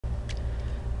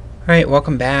Alright,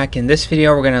 welcome back. In this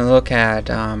video we're going to look at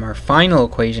our final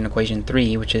equation, equation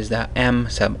 3, which is the M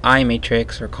sub I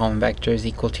matrix, or column vector, is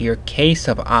equal to your K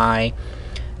sub I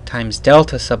times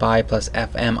delta sub I plus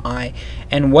Fmi.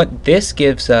 And what this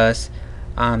gives us,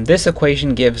 this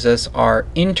equation gives us our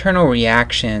internal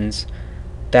reactions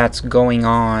that's going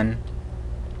on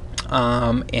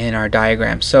in our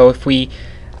diagram. So if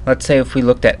let's say if we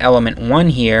looked at element 1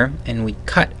 here, and we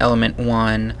cut element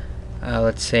 1,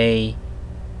 let's say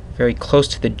very close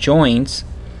to the joints,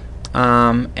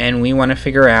 and we want to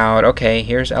figure out, okay,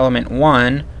 here's element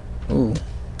 1,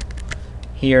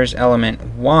 here's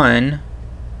element 1,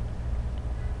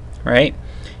 right?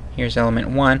 Here's element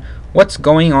 1. What's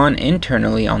going on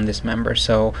internally on this member?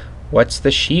 So what's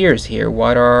the shears here?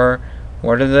 What are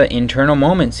the internal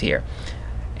moments here?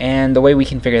 And the way we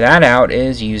can figure that out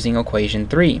is using equation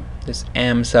 3, this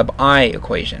M sub I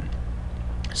equation.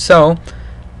 So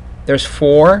there's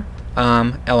 4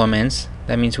 elements.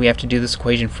 That means we have to do this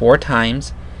equation 4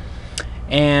 times.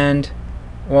 And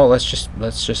well, let's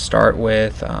just start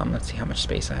with let's see how much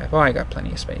space I have. Oh, I got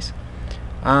plenty of space.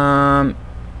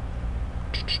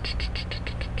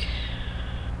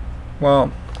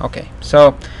 Well, okay,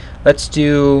 so let's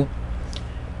do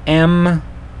M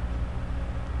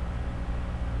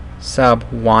sub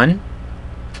 1,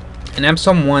 and M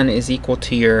sub 1 is equal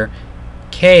to your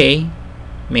K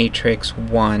matrix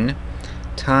 1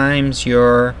 times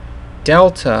your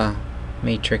delta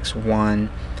matrix 1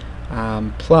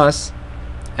 plus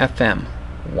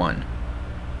Fm1.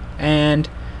 And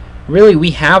really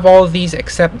we have all of these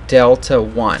except delta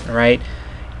 1, right?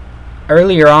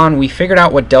 Earlier on we figured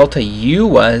out what delta U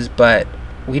was, but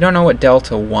we don't know what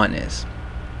delta 1 is.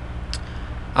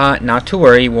 Not to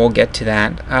worry, we'll get to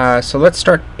that. So let's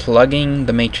start plugging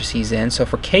the matrices in. So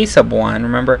for K sub 1,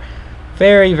 remember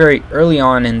very early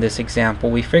on in this example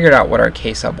we figured out what our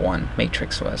K sub 1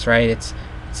 matrix was, right? It's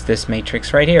this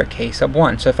matrix right here, K sub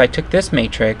 1. So if I took this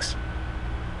matrix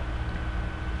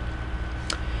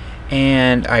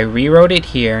and I rewrote it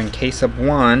here, and K sub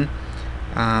 1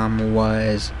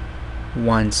 was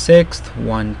 1/6,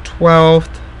 1/12,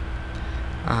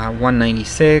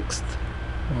 1/96,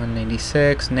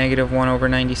 1/96, negative 1 over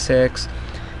 96,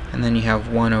 and then you have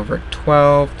 1 over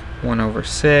 12, 1 over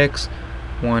 6,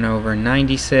 1 over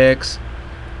 96,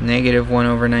 negative 1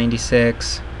 over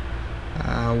 96,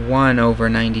 1 over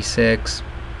 96,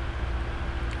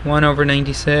 1 over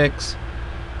 96,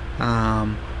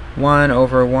 1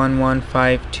 over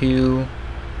 1152,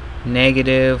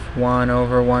 negative 1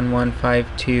 over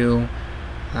 1152,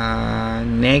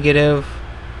 negative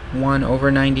 1 over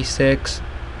 96,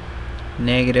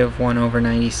 negative 1 over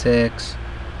 96,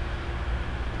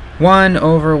 1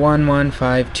 over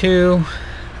 1152,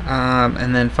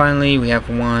 and then finally we have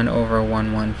 1 over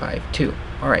 1152.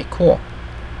 Alright, cool.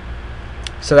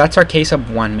 So that's our K sub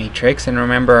 1 matrix, and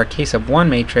remember our K sub 1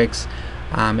 matrix,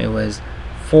 it was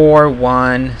 4,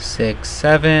 1, 6,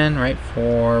 7, right?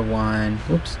 4, 1,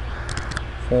 6,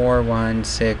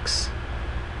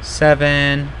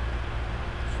 7,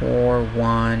 4,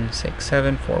 1, 6,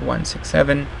 7, 4, 1, 6,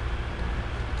 7.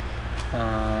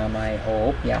 I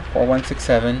hope, yeah, 4, 1, 6,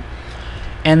 7.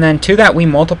 And then to that we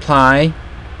multiply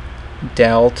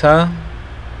delta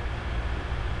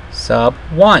sub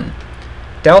 1.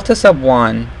 Delta sub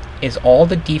 1 is all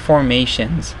the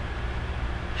deformations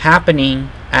happening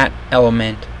at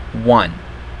element 1.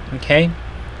 Okay?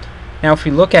 Now if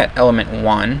we look at element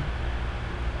 1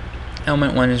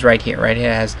 is right here, right? It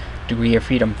has degree of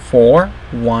freedom 4,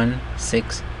 1,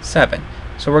 6, 7.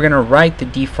 So we're going to write the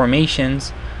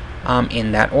deformations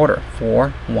in that order,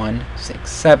 4, 1,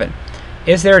 6, 7.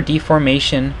 Is there a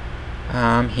deformation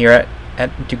here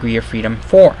at degree of freedom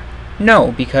 4?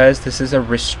 No, because this is a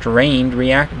restrained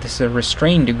this is a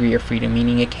restrained degree of freedom,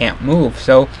 meaning it can't move.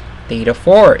 So theta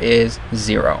 4 is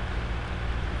 0.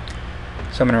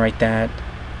 So I'm going to write that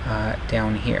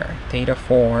down here. Theta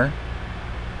 4,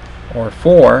 or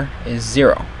 4, is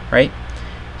 0, right?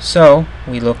 So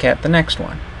we look at the next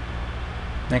one.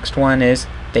 Next one is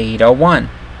theta 1.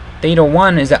 Theta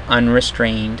 1 is an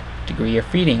unrestrained degree of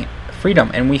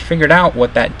freedom, and we figured out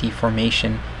what that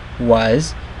deformation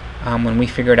was when we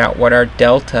figured out what our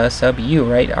delta sub U,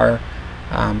 right, our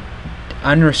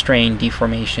unrestrained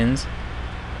deformations,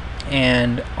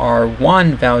 and our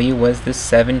 1 value was this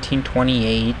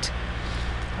 1728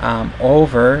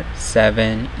 over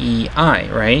 7 EI,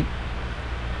 right?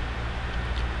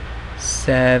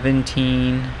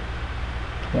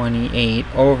 1728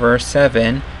 over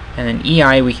 7, and then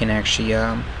EI we can actually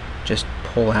just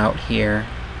pull out here,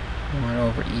 1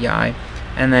 over EI,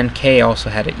 and then K also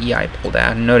had an EI pulled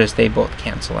out, and notice they both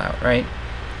cancel out, right?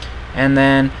 And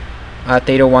then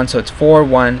theta 1, so it's 4,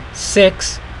 1,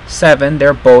 6, 7.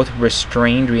 They're both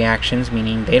restrained reactions,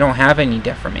 meaning they don't have any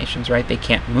deformations, right? They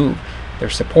can't move. They're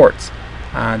supports.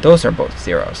 Those are both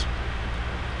zeros.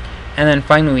 And then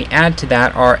finally we add to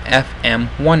that our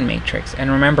FM1 matrix. And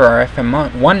remember, our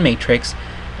FM1 matrix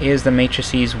is the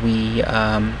matrices we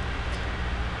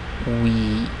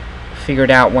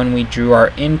figured out when we drew our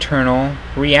internal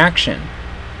reaction.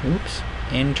 Oops.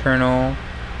 Internal.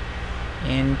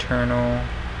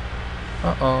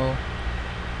 Uh-oh.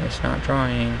 It's not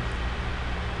drawing.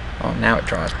 Oh, now it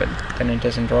draws, but then it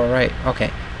doesn't draw right.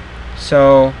 Okay.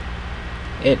 So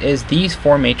it is these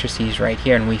four matrices right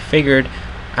here, and we figured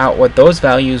out what those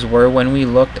values were when we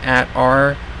looked at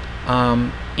our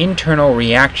internal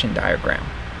reaction diagram,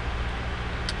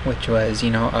 which was,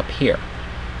 up here.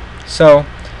 So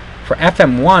for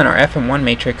FM1, our FM1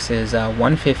 matrix is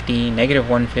 150, negative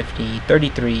 150,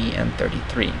 33, and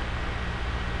 33.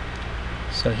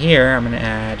 So here I'm going to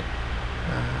add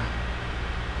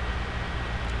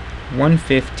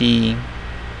 150,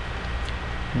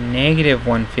 negative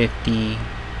 150,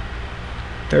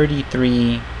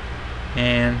 33,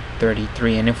 and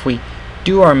 33. And if we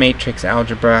do our matrix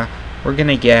algebra, we're going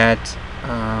to get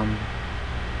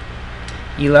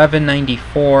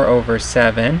 1194 over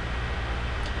 7,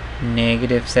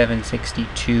 negative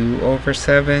 762 over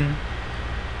 7,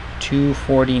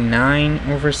 249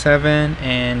 over 7,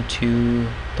 and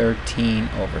 213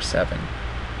 over 7.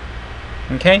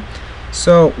 Okay,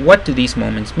 so what do these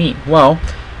moments mean? Well,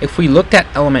 if we looked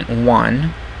at element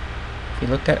 1,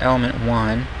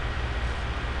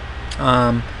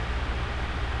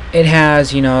 it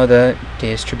has, the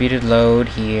distributed load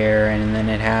here, and then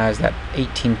it has that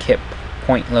 18 kip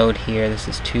point load here. This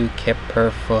is 2 kip per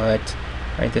foot,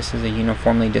 right? This is a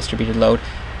uniformly distributed load.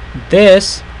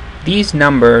 These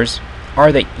numbers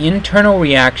are the internal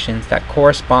reactions that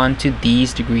correspond to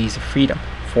these degrees of freedom,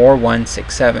 4, 1,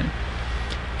 6, 7.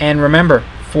 And remember,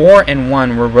 4 and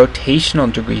 1 were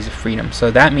rotational degrees of freedom, so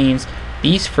that means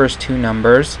these first two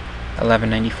numbers,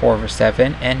 1194 over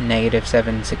 7 and negative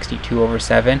 762 over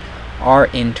 7, are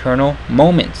internal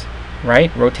moments,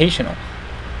 right? Rotational.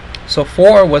 So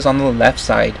 4 was on the left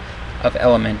side of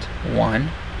element 1,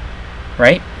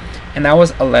 right? And that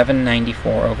was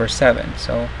 1194 over 7.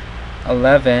 So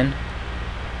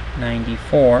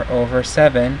 1194 over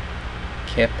 7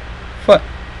 kip foot,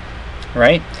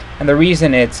 right? And the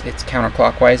reason it's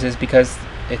counterclockwise is because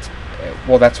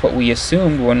that's what we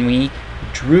assumed when we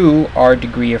drew our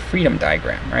degree of freedom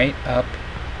diagram, right? Up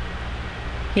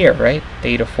here, right?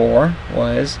 Theta 4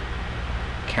 was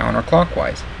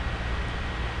counterclockwise.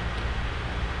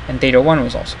 And theta 1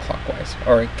 was also clockwise,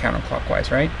 or counterclockwise,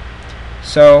 right?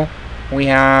 So we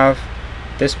have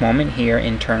this moment here,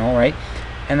 internal, right?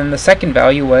 And then the second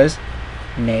value was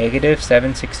negative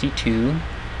 762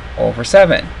 over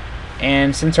 7.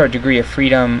 And since our degree of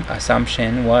freedom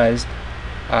assumption was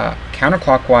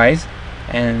counterclockwise,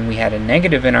 and we had a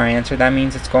negative in our answer, that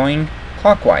means it's going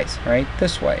clockwise, right?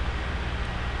 This way.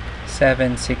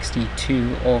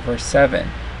 762 over 7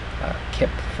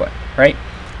 kip foot, right?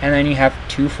 And then you have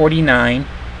 249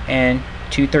 and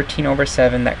 213 over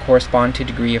 7 that correspond to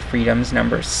degree of freedoms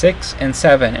numbers 6 and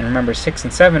 7. And remember, 6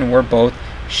 and 7 were both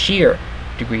shear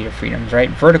degree of freedoms,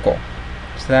 right? Vertical.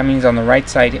 So that means on the right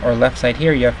side or left side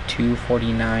here you have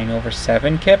 249 over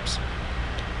 7 kips.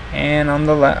 And on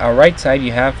the right side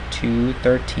you have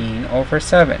 213 over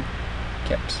 7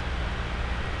 kips.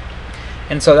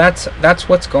 And so that's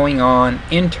what's going on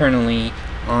internally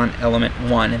on element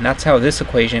 1, and that's how this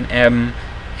equation m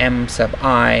sub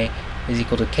I is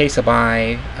equal to k sub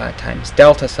I times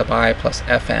delta sub I plus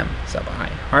fm sub I.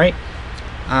 Alright?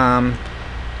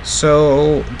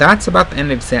 So that's about the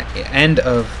end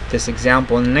of this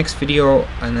example. In the next video,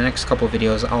 in the next couple of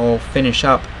videos, I'll finish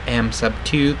up m sub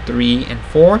 2, 3, and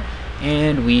 4,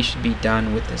 and we should be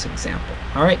done with this example.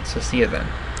 Alright, so see you then.